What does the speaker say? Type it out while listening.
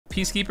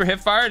Peacekeeper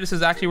hipfire, this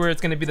is actually where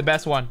it's going to be the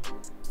best one.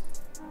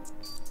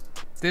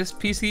 This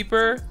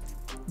Peacekeeper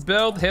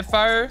build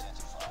hipfire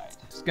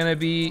is going to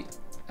be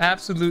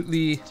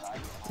absolutely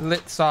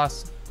lit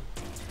sauce.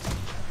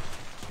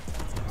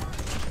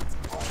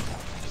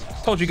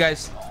 Told you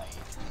guys.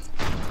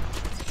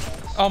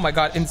 Oh my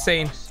god,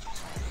 insane.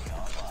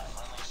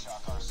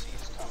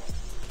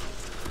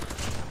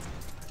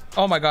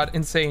 Oh my god,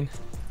 insane.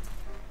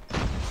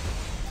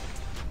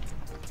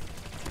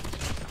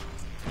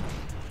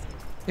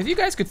 If you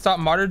guys could stop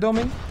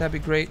martyrdoming, that'd be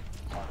great.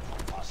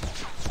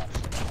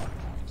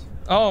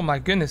 Oh my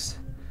goodness.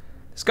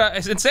 This guy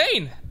is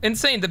insane.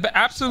 Insane. The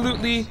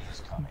absolutely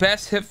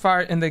best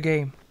hipfire in the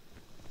game.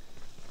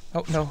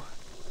 Oh no.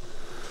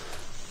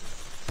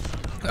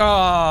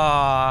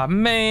 Oh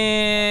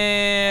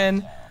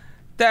man.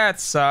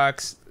 That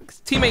sucks.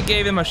 Teammate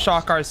gave him a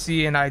shock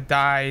RC and I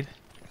died.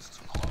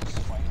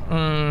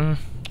 Is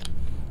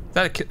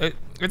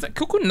that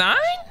Cuckoo 9?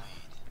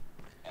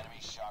 Enemy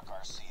shock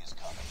RC is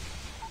coming.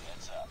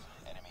 Heads up.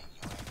 Enemy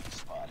UAV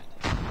spotted.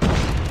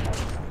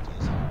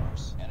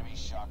 Enemy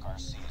shock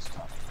RC is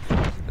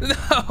coming.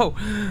 No!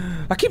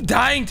 I keep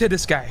dying to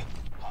this guy.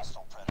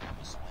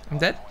 I'm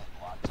dead?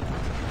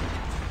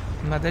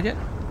 I'm not dead yet?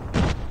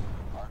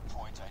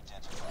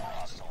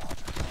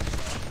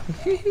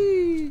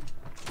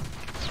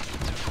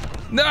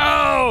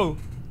 No!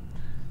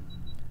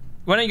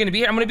 When are you gonna be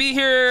here? I'm gonna be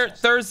here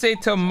Thursday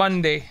till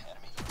Monday.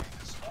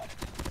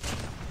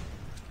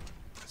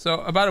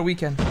 So about a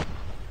weekend.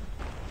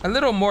 A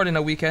little more than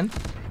a weekend.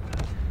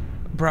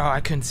 Bro, I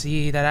couldn't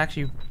see that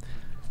actually.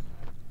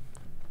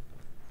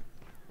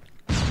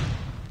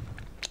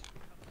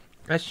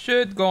 I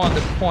should go on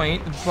the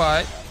point,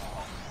 but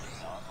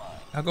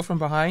I'll go from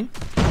behind.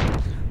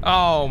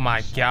 Oh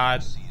my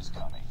god.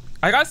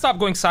 I gotta stop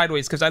going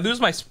sideways because I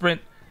lose my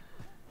sprint.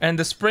 And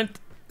the sprint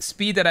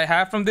speed that I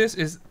have from this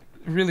is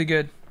really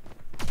good.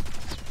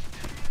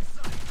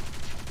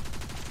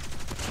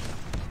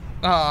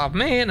 Oh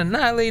man,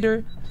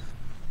 Annihilator.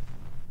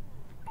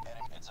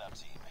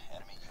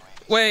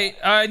 Wait,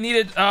 I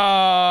needed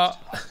I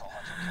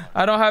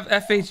don't have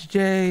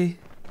FHJ.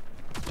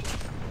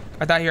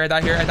 I die here, I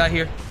die here, I die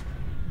here.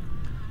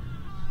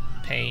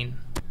 Pain.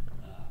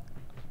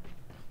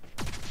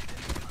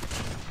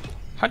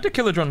 Hunter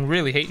Killer Drone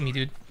really hate me,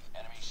 dude.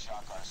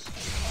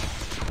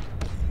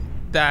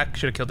 That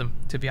should have killed him,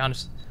 to be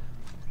honest.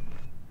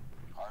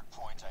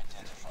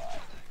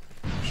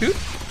 Shoot.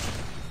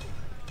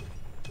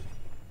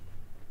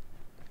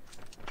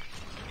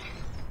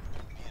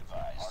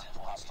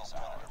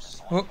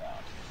 Oh.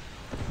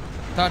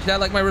 Dodge that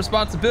like my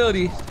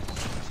responsibility.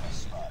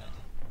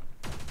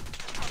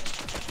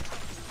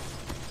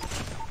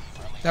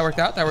 That worked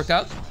out, that worked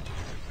out.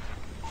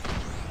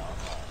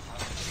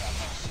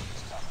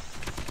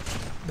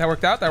 That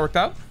worked out, that worked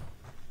out.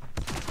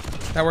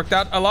 That worked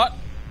out a lot.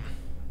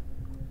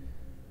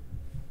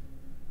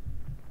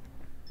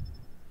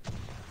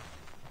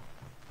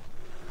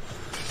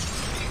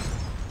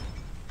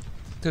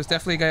 There's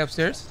definitely a guy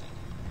upstairs.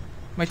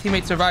 My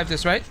teammate survived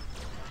this, right?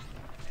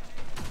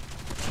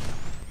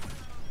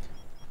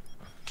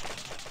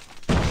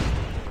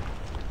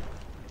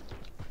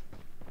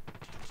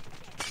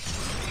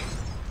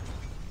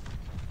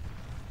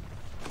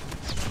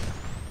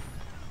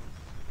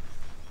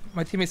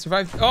 My teammate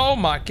survived. Oh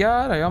my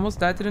god, I almost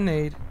died to the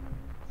nade.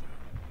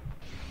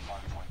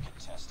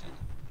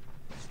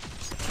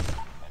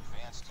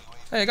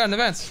 Hey, I got an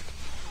advance.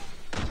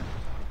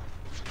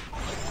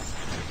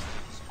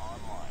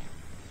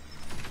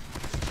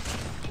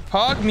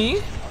 Hog me.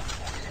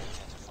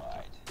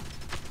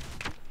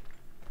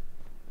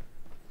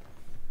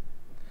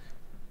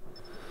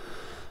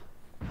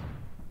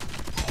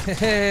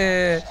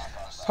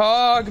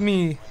 Hog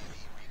me.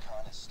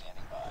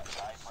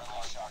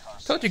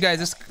 Told you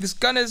guys this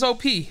gun is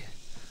OP.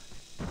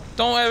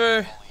 Don't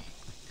ever,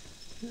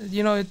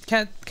 you know, it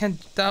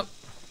can't doubt.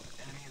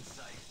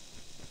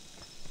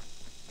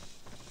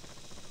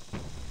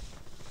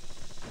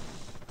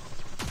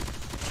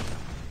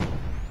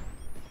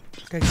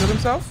 Okay, killed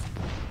himself.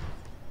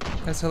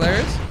 That's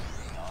hilarious.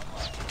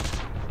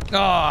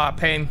 Oh,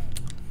 pain.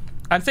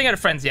 I'm staying at a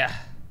friend's, yeah.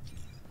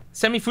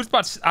 Send me food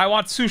spots. I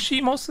want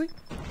sushi mostly,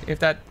 if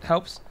that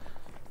helps.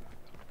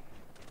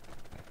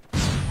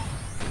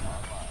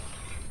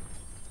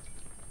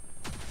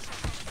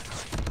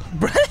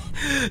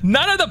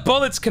 None of the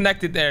bullets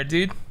connected there,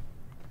 dude.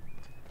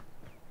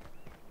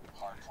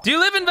 Do you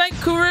live in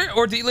Vancouver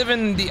or do you live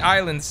in the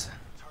islands?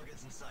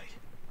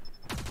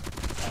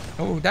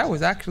 Oh, that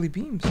was actually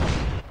beams.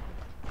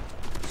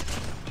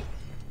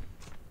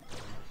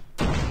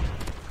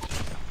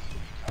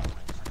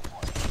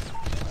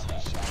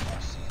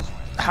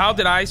 How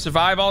did I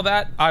survive all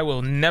that? I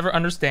will never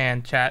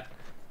understand, chat.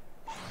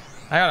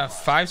 I got a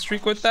 5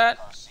 streak with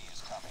that.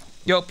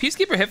 Yo,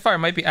 Peacekeeper hipfire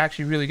might be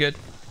actually really good.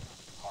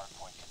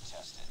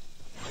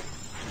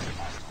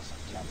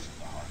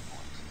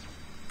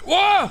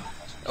 Whoa!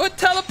 It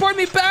teleported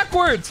me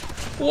backwards!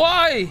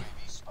 Why?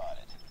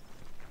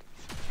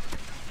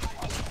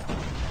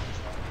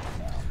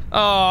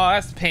 Oh,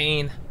 that's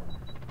pain.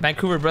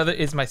 Vancouver, brother,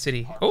 is my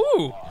city.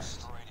 Ooh.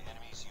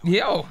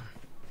 Yo.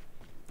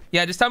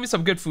 Yeah, just tell me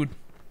some good food.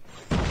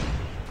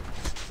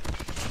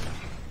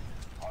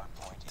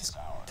 Just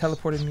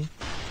teleported me.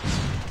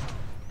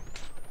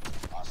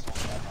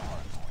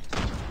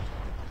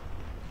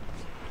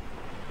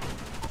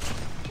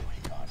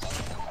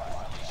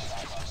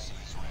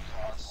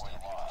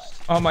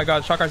 Oh my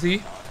god, Shock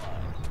RC.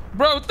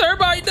 Bro,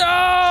 Thermite,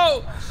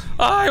 no!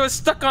 Oh, I was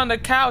stuck on the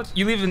couch.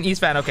 You live in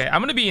East Van. Okay,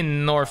 I'm gonna be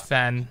in North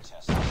Van.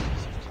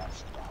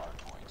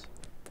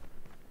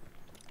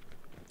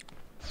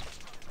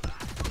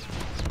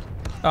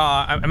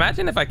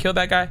 Imagine if I killed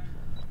that guy.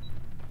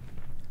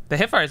 The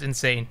hipfire is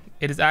insane.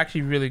 It is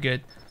actually really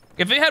good.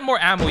 If it had more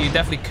ammo, you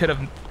definitely could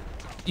have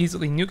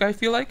easily nuke, I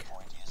feel like.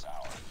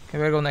 Okay, we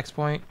gotta go next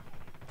point.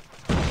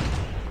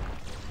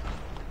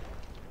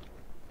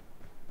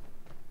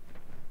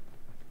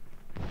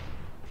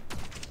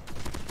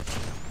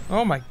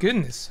 Oh my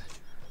goodness.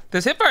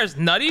 This hipfire is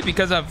nutty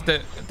because of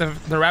the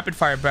rapid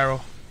fire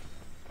barrel.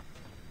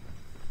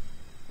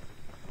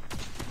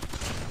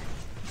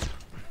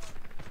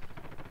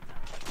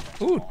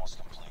 Ooh.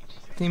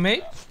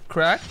 Teammate.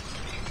 Crack.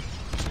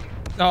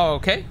 Oh,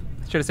 okay.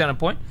 Should have stayed on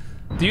point.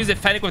 Do you use it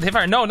Fennec with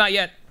hipfire? No, not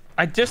yet.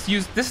 I just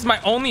used... This is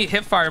my only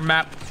hipfire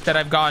map that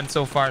I've gotten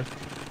so far.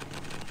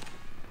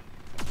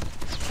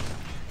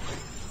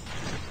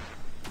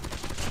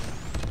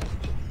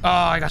 Oh,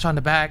 I got shot in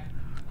the back.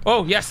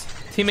 Oh, yes.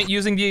 Teammate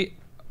using the...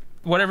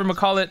 Whatever we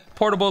call it.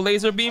 Portable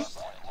laser beam.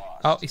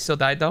 Oh, he still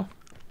died, though.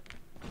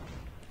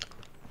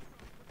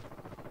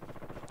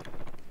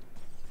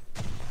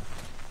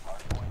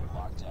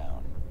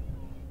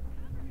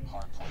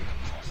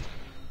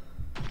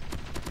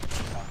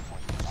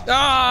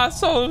 Ah,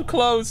 so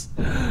close.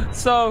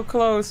 So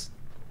close.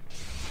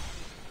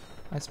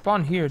 I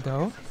spawned here,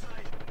 though.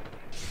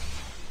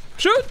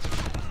 Shoot!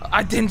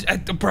 I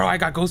didn't... bro, I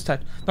got ghost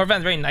touch. North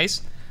Van's very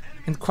nice.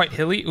 And quite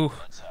hilly. Ooh.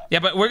 Yeah,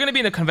 but we're gonna be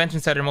in the convention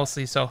center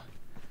mostly, so...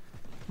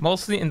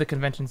 Mostly in the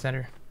convention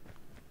center.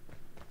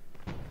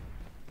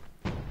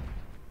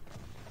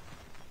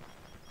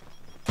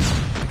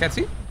 Can't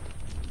see?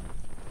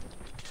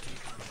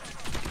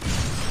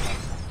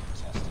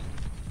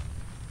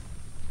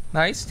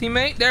 Nice,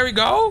 teammate. There we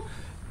go.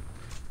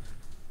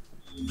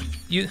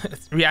 You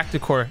reactor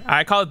core.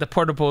 I call it the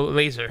portable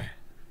laser.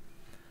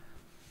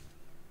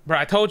 Bro,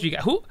 I told you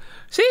guys. Who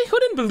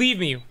didn't believe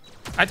me?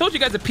 I told you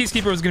guys the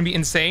Peacekeeper was gonna be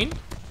insane.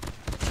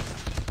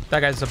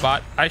 That guy's a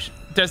bot.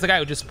 There's the guy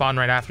who just spawned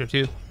right after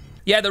too.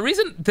 Yeah, the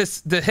reason the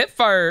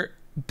hipfire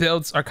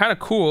builds are kind of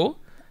cool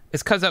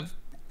is because of,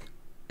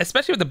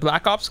 especially with the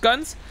Black Ops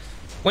guns,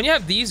 when you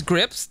have these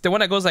grips, the one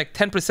that goes like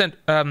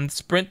 10%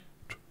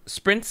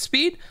 sprint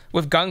speed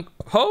with gung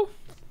ho.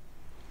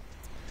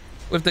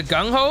 With the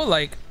gung ho,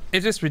 like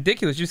it's just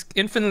ridiculous. Just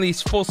infinitely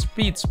full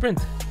speed sprint.